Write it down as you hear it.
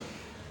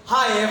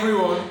Hi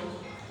everyone,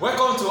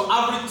 welcome to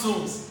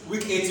Afritunes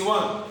week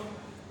 81.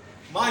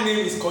 My name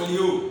is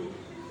Loluwa.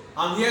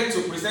 I'm here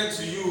to present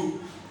to you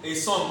a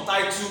song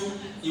titled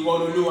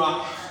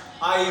Loluwa.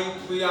 I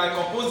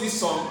composed this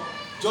song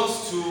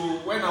just to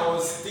when I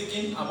was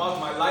thinking about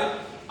my life,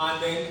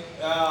 and then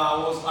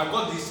I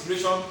got the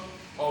inspiration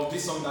of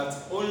this song that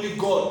only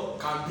God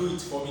can do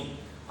it for me.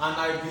 And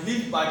I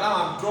believe by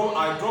now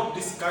I drop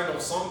this kind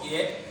of song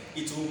here,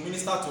 it will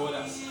minister to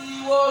others.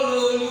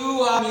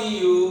 Loluwa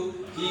mi o,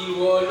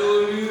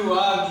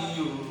 Loluwa mi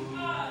o,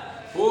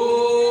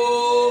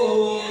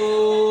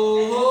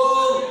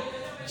 oh,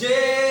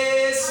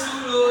 Jésù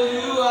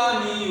Loluwa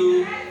mi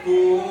o,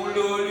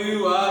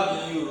 Loluwa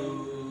mi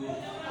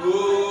o,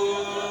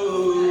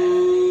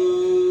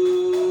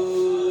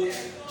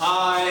 I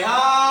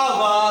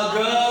have a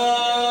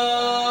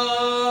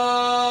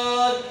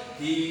God,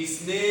 His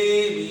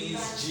name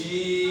is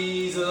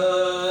Jesus.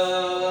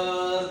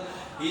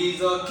 He's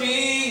the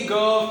King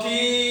of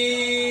Kings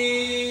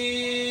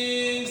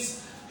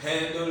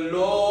and the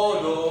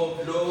Lord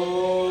of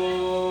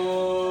Lords.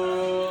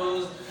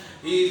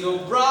 He's a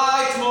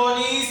bright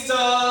morning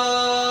star.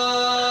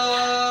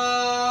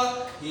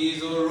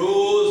 He's a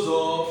rose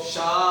of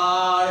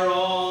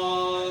Sharon.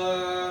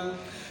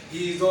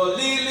 He's the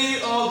lily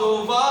of the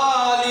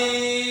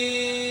valley,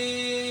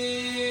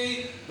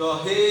 the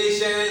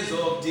Ancients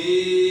of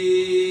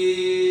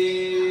days.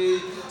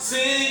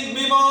 Sing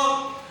Mimo,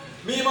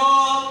 Mimo,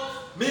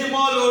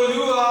 Mimo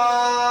Loluwa.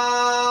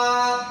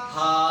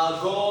 Our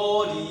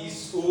God is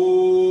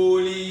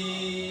holy.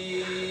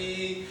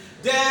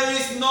 There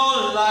is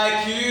none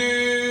like you.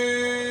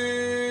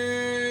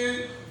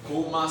 Kò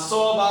mà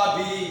sọ́ba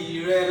bí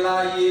rẹ̀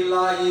láyé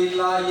láyé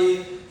láyé.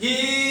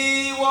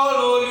 Ìwọ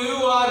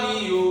Lolúwa mi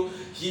o,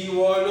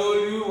 ìwọ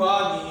Lolúwa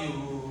mi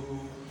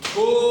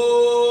o.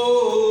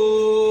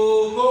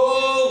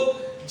 Oh,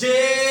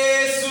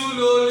 Jésù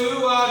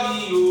Lolúwa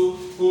mi o,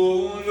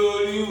 òun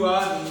Lolúwa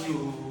mi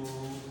o.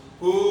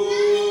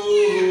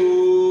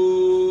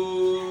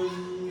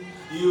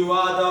 You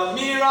are the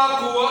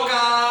miracle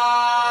worker,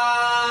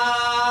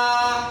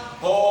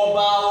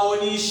 ọba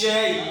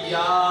oníṣẹ́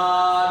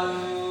ìyanu.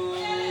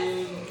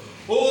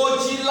 Ó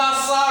jí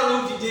Lásárù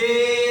dìde,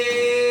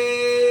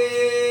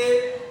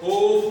 ó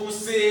fún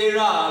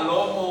Séra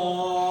lọ́mọ.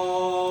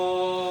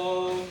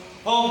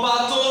 Ọba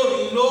tó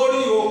rìn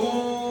lórí òkun,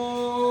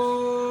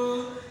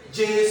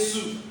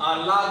 Jésù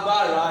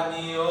alágbára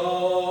ni ọ́.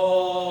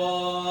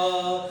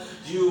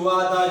 You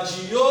are the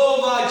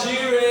Jehovah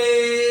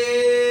Jireh,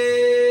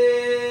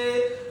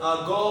 a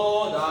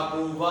God, a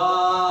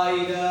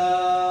provider.